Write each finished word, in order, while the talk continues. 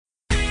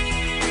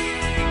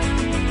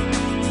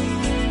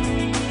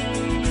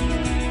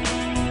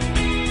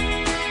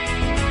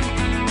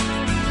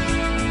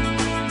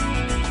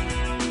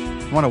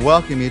I want to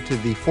welcome you to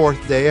the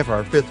fourth day of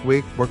our fifth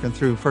week, working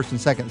through 1st and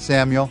 2nd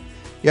Samuel.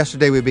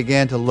 Yesterday we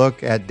began to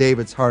look at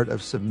David's heart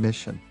of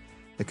submission,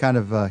 the kind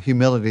of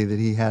humility that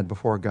he had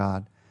before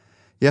God.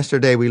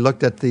 Yesterday we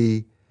looked at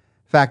the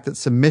fact that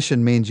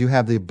submission means you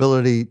have the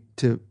ability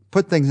to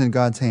put things in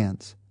God's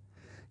hands.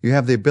 You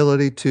have the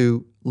ability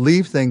to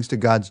leave things to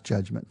God's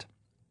judgment.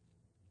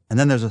 And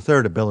then there's a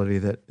third ability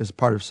that is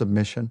part of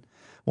submission,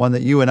 one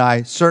that you and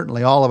I,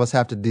 certainly all of us,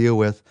 have to deal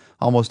with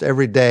almost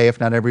every day, if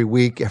not every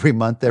week, every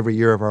month, every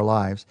year of our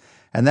lives.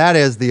 And that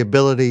is the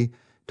ability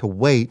to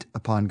wait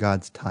upon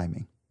God's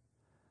timing.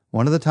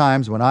 One of the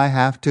times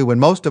when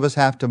most of us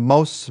have to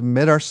most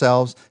submit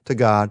ourselves to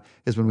God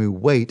is when we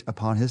wait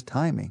upon His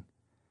timing.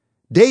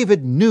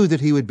 David knew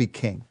that he would be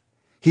king.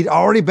 He'd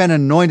already been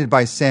anointed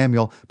by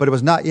Samuel, but it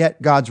was not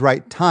yet God's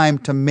right time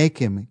to make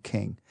him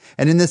king.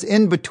 And in this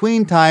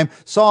in-between time,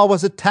 Saul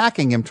was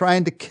attacking him,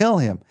 trying to kill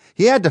him.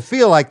 He had to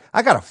feel like,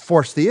 I got to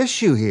force the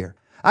issue here.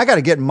 I got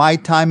to get my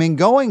timing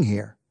going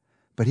here.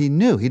 But he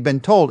knew, he'd been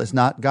told it's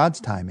not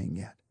God's timing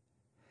yet.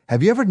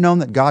 Have you ever known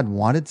that God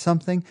wanted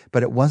something,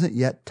 but it wasn't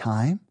yet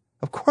time?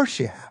 Of course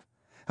you have.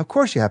 Of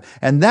course you have.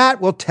 And that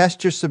will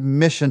test your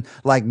submission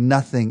like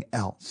nothing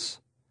else.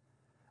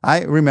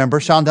 I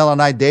remember Shondell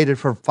and I dated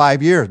for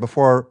 5 years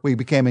before we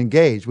became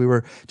engaged. We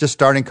were just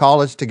starting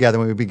college together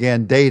when we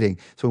began dating.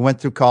 So we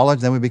went through college,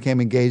 then we became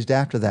engaged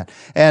after that.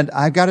 And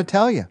I've got to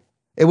tell you,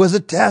 it was a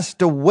test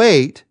to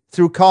wait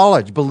through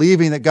college,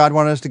 believing that God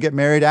wanted us to get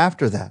married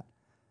after that.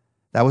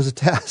 That was a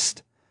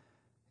test.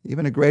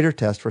 Even a greater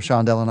test for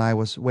Shondell and I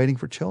was waiting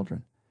for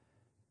children.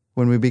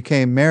 When we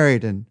became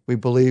married and we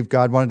believed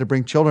God wanted to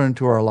bring children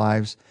into our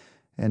lives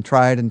and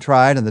tried, and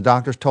the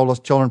doctors told us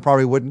children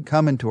probably wouldn't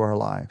come into our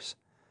lives.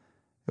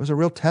 It was a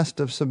real test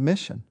of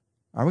submission.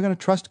 Are we going to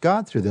trust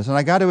God through this? And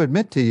I got to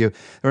admit to you,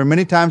 there were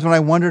many times when I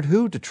wondered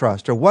who to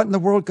trust or what in the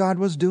world God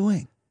was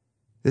doing.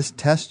 This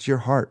tests your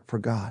heart for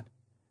God.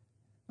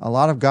 A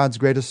lot of God's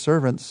greatest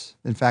servants,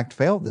 in fact,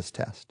 failed this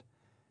test.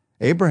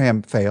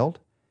 Abraham failed.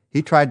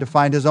 He tried to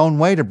find his own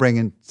way to bring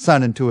a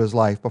son into his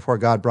life before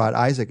God brought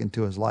Isaac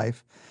into his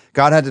life.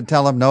 God had to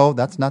tell him, no,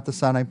 that's not the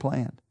son I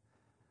planned.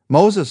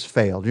 Moses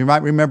failed. You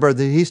might remember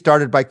that he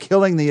started by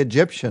killing the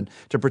Egyptian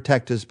to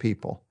protect his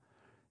people.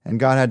 And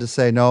God had to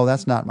say, no,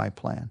 that's not my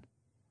plan.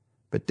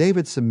 But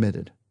David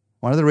submitted.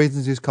 One of the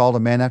reasons he's called a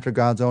man after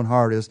God's own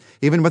heart is,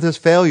 even with his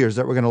failures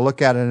that we're going to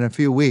look at in a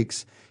few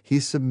weeks, he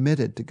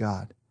submitted to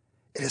God.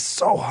 It is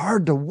so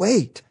hard to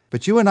wait.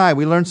 But you and I,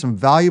 we learned some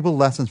valuable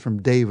lessons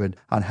from David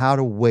on how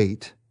to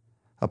wait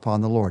upon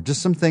the Lord.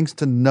 Just some things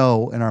to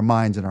know in our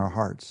minds and our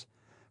hearts.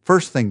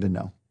 First thing to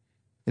know,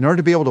 in order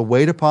to be able to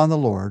wait upon the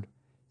Lord,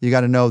 you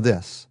got to know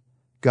this: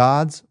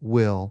 God's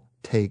will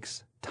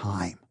takes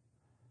time.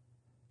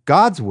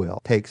 God's will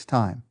takes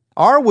time.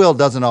 Our will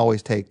doesn't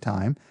always take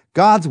time.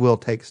 God's will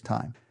takes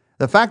time.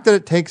 The fact that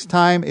it takes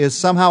time is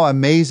somehow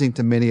amazing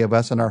to many of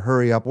us in our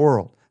hurry-up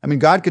world. I mean,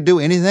 God could do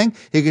anything.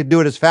 He could do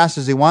it as fast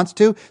as He wants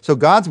to. So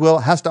God's will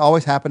has to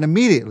always happen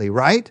immediately,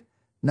 right?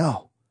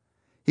 No.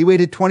 He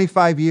waited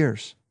 25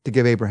 years to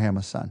give Abraham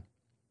a son.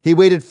 He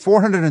waited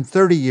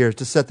 430 years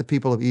to set the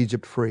people of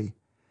Egypt free.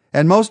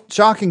 And most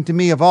shocking to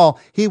me of all,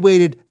 He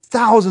waited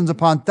thousands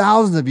upon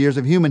thousands of years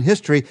of human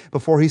history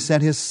before He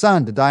sent His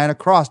Son to die on a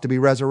cross to be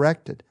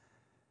resurrected.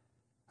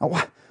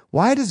 Now,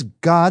 why does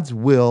God's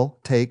will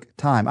take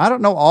time? I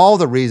don't know all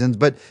the reasons,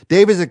 but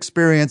David's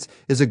experience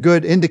is a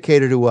good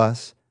indicator to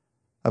us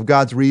of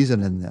God's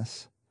reason in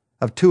this,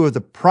 of two of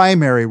the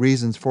primary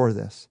reasons for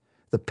this: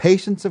 the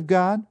patience of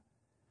God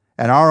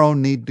and our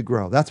own need to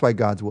grow. That's why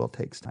God's will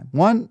takes time.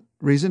 One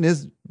reason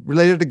is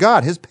related to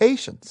God, His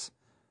patience.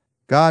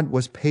 God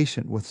was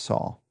patient with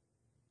Saul.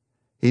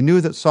 He knew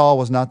that Saul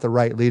was not the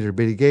right leader,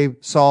 but He gave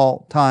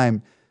Saul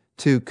time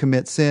to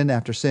commit sin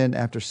after sin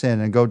after sin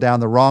and go down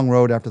the wrong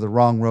road after the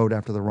wrong road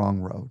after the wrong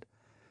road.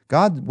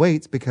 God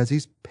waits because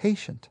He's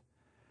patient.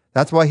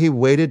 That's why He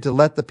waited to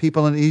let the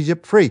people in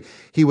Egypt free.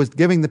 He was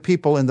giving the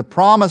people in the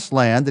promised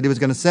land that He was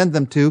going to send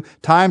them to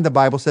time, the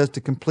Bible says,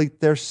 to complete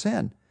their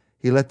sin.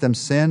 He let them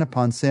sin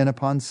upon sin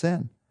upon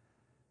sin.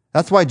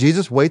 That's why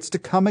Jesus waits to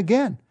come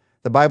again.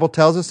 The Bible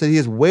tells us that He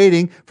is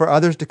waiting for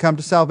others to come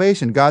to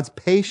salvation. God's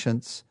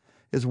patience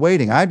is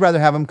waiting. I'd rather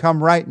have Him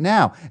come right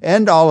now,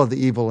 end all of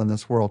the evil in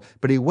this world,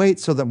 but He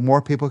waits so that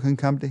more people can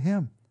come to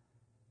Him.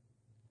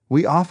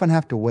 We often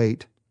have to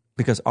wait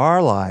because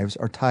our lives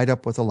are tied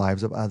up with the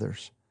lives of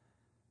others.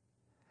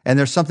 And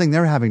there's something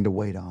they're having to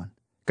wait on.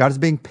 God is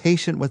being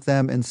patient with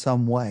them in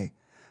some way.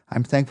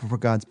 I'm thankful for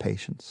God's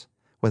patience.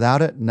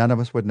 Without it, none of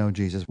us would know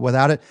Jesus.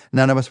 Without it,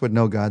 none of us would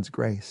know God's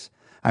grace.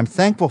 I'm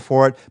thankful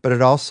for it, but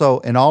it also,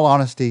 in all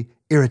honesty,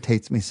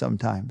 irritates me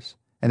sometimes.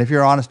 And if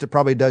you're honest, it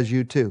probably does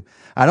you too.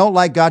 I don't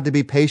like God to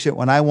be patient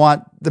when I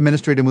want the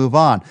ministry to move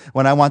on,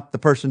 when I want the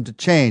person to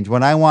change,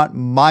 when I want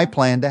my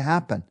plan to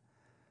happen.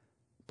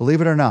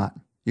 Believe it or not,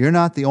 you're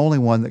not the only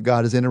one that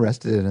God is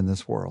interested in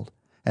this world.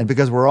 And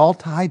because we're all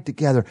tied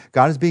together,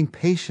 God is being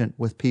patient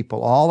with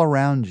people all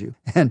around you.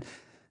 And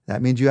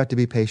That means you have to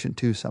be patient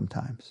too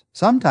sometimes.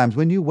 Sometimes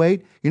when you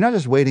wait, you're not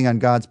just waiting on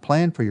God's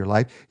plan for your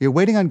life, you're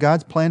waiting on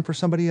God's plan for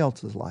somebody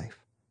else's life.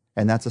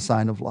 And that's a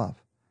sign of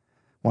love.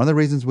 One of the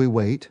reasons we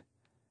wait,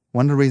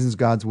 one of the reasons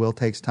God's will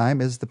takes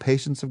time is the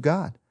patience of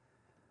God.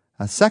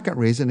 A second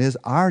reason is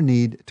our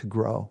need to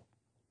grow.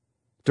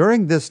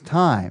 During this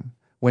time,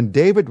 when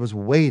David was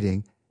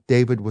waiting,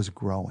 David was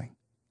growing.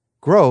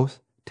 Growth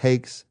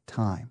takes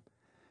time.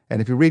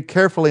 And if you read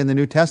carefully in the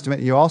New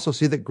Testament, you also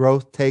see that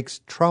growth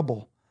takes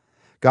trouble.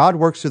 God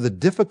works through the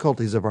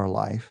difficulties of our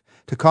life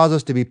to cause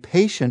us to be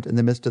patient in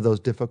the midst of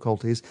those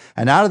difficulties.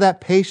 And out of that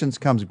patience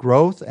comes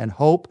growth and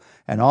hope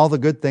and all the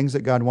good things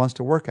that God wants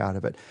to work out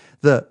of it.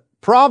 The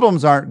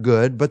problems aren't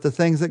good, but the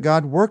things that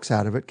God works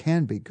out of it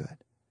can be good.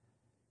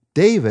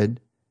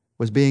 David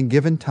was being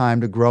given time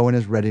to grow in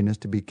his readiness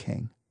to be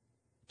king.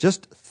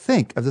 Just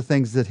think of the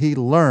things that he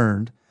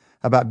learned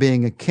about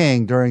being a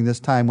king during this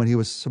time when he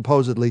was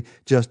supposedly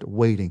just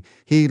waiting.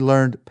 He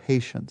learned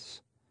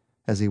patience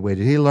as he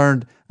waited. He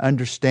learned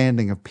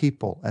understanding of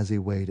people as he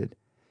waited.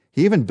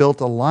 He even built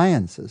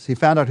alliances. He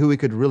found out who he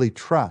could really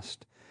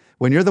trust.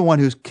 When you're the one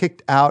who's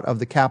kicked out of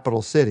the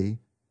capital city,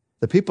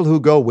 the people who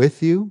go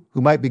with you,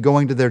 who might be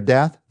going to their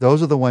death,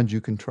 those are the ones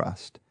you can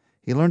trust.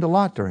 He learned a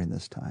lot during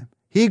this time.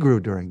 He grew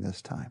during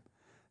this time.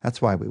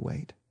 That's why we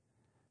wait.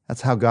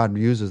 That's how God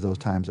uses those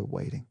times of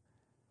waiting.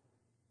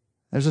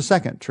 There's a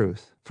second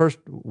truth. First,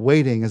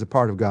 waiting is a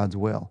part of God's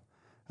will.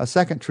 A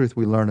second truth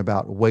we learn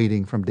about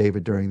waiting from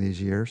David during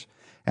these years,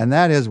 and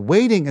that is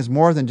waiting is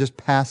more than just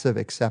passive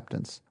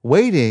acceptance.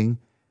 Waiting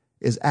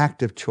is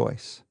active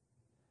choice.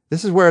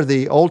 This is where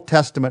the Old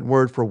Testament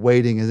word for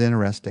waiting is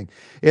interesting.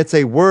 It's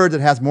a word that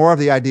has more of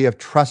the idea of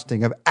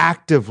trusting, of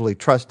actively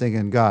trusting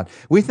in God.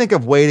 We think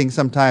of waiting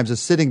sometimes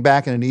as sitting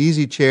back in an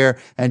easy chair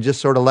and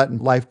just sort of letting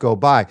life go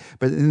by.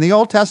 But in the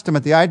Old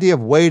Testament, the idea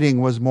of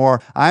waiting was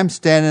more, I'm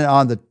standing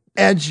on the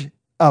edge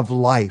of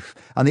life,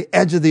 on the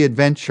edge of the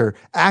adventure,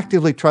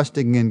 actively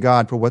trusting in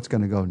God for what's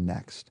going to go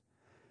next.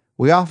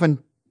 We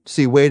often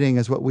see waiting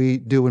as what we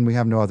do when we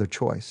have no other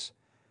choice,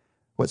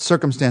 what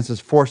circumstances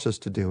force us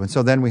to do, and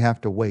so then we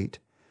have to wait.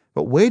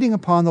 But waiting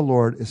upon the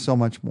Lord is so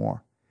much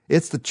more.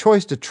 It's the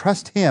choice to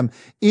trust Him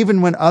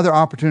even when other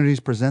opportunities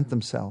present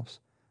themselves.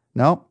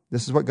 No,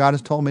 this is what God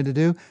has told me to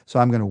do, so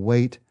I'm going to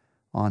wait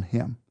on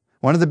Him.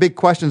 One of the big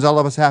questions all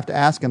of us have to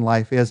ask in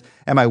life is,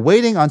 am I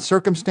waiting on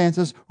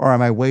circumstances or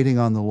am I waiting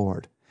on the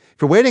Lord?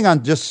 If you're waiting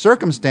on just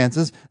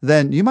circumstances,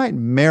 then you might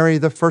marry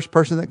the first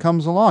person that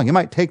comes along. You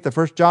might take the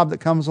first job that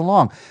comes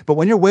along. But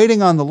when you're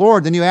waiting on the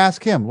Lord, then you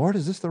ask Him, Lord,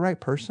 is this the right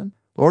person?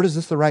 Lord, is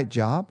this the right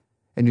job?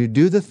 And you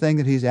do the thing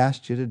that He's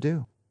asked you to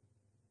do.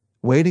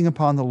 Waiting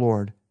upon the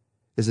Lord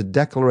is a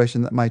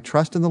declaration that my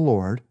trust in the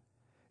Lord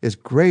is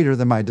greater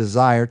than my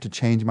desire to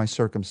change my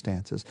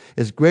circumstances,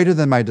 is greater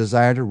than my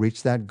desire to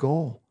reach that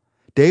goal.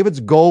 David's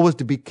goal was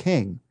to be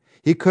king.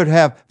 He could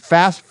have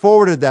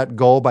fast-forwarded that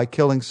goal by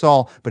killing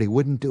Saul, but he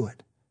wouldn't do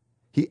it.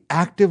 He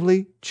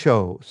actively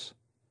chose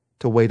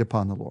to wait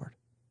upon the Lord.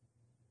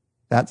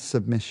 That's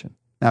submission.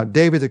 Now,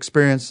 David's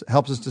experience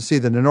helps us to see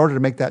that in order to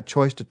make that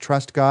choice to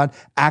trust God,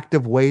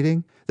 active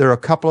waiting, there are a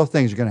couple of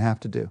things you're going to have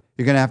to do.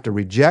 You're going to have to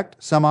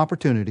reject some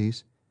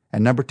opportunities,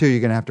 and number two,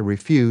 you're going to have to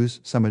refuse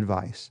some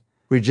advice.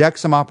 Reject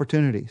some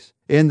opportunities.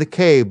 In the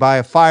cave, by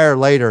a fire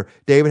later,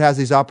 David has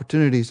these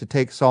opportunities to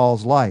take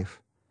Saul's life.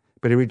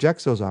 But he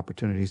rejects those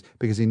opportunities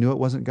because he knew it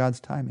wasn't God's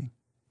timing.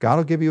 God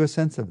will give you a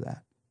sense of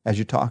that as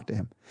you talk to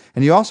Him.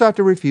 And you also have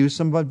to refuse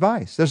some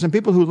advice. There's some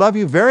people who love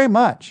you very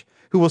much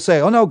who will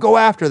say, oh no, go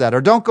after that,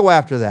 or don't go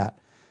after that.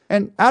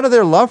 And out of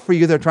their love for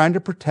you, they're trying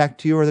to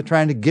protect you, or they're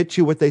trying to get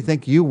you what they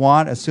think you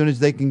want as soon as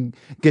they can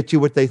get you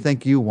what they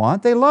think you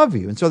want. They love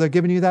you, and so they're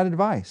giving you that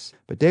advice.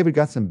 But David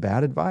got some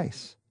bad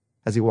advice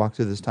as he walked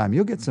through this time.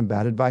 You'll get some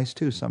bad advice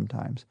too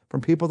sometimes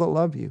from people that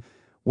love you.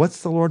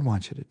 What's the Lord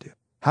want you to do?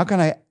 How can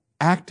I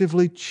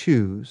actively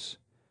choose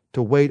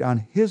to wait on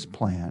His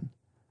plan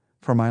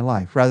for my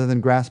life rather than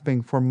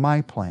grasping for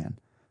my plan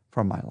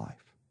for my life?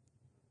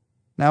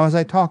 Now, as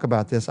I talk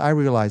about this, I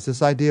realize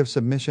this idea of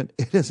submission,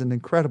 it is an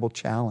incredible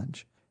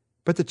challenge.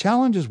 But the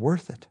challenge is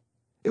worth it.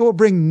 It will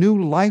bring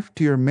new life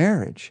to your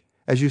marriage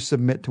as you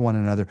submit to one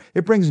another.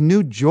 It brings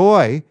new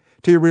joy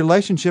to your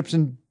relationships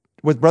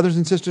with brothers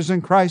and sisters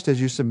in Christ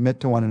as you submit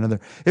to one another.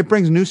 It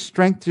brings new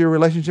strength to your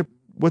relationship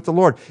with the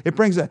Lord. It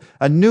brings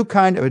a new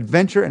kind of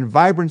adventure and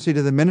vibrancy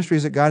to the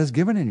ministries that God has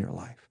given in your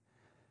life.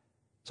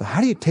 So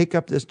how do you take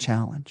up this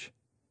challenge?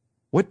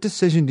 What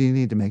decision do you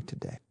need to make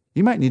today?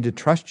 You might need to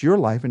trust your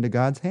life into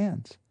God's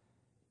hands.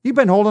 You've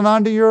been holding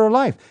on to your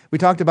life. We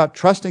talked about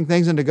trusting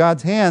things into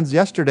God's hands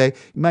yesterday.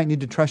 You might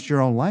need to trust your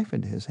own life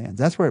into His hands.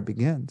 That's where it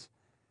begins.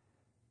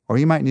 Or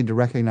you might need to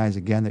recognize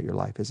again that your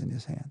life is in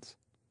His hands.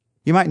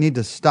 You might need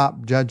to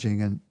stop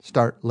judging and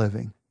start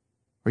living.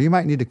 Or you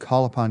might need to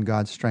call upon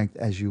God's strength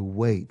as you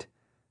wait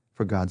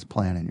for God's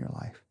plan in your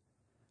life.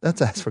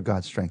 Let's ask for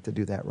God's strength to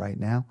do that right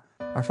now.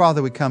 Our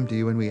Father, we come to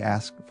You and we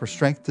ask for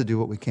strength to do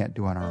what we can't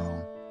do on our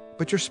own.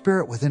 But Your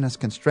Spirit within us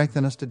can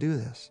strengthen us to do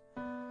this.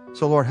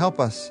 So Lord,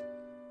 help us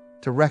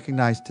to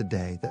recognize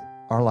today that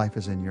our life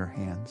is in Your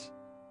hands.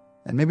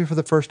 And maybe for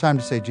the first time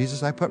to say,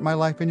 Jesus, I put my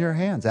life in your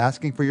hands,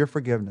 asking for your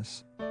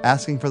forgiveness,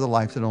 asking for the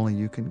life that only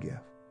you can give.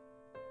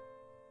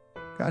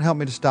 God, help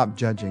me to stop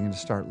judging and to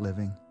start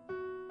living.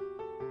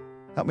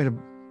 Help me to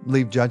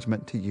leave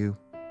judgment to you.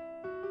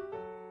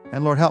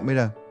 And Lord, help me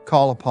to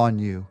call upon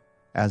you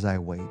as I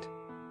wait.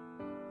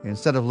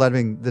 Instead of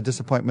letting the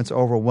disappointments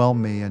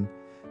overwhelm me and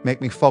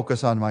make me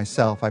focus on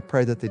myself, I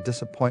pray that the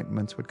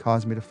disappointments would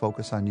cause me to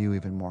focus on you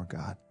even more,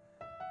 God,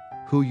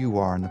 who you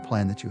are and the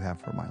plan that you have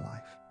for my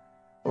life.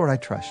 Lord, I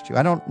trust you.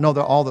 I don't know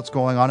all that's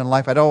going on in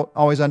life. I don't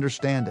always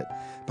understand it,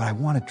 but I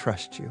want to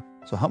trust you.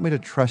 So help me to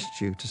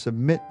trust you, to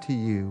submit to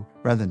you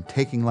rather than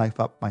taking life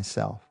up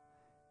myself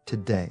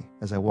today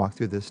as I walk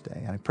through this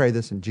day. And I pray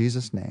this in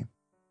Jesus' name.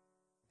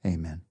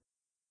 Amen.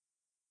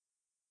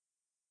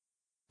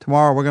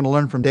 Tomorrow we're going to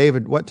learn from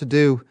David what to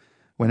do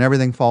when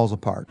everything falls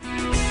apart.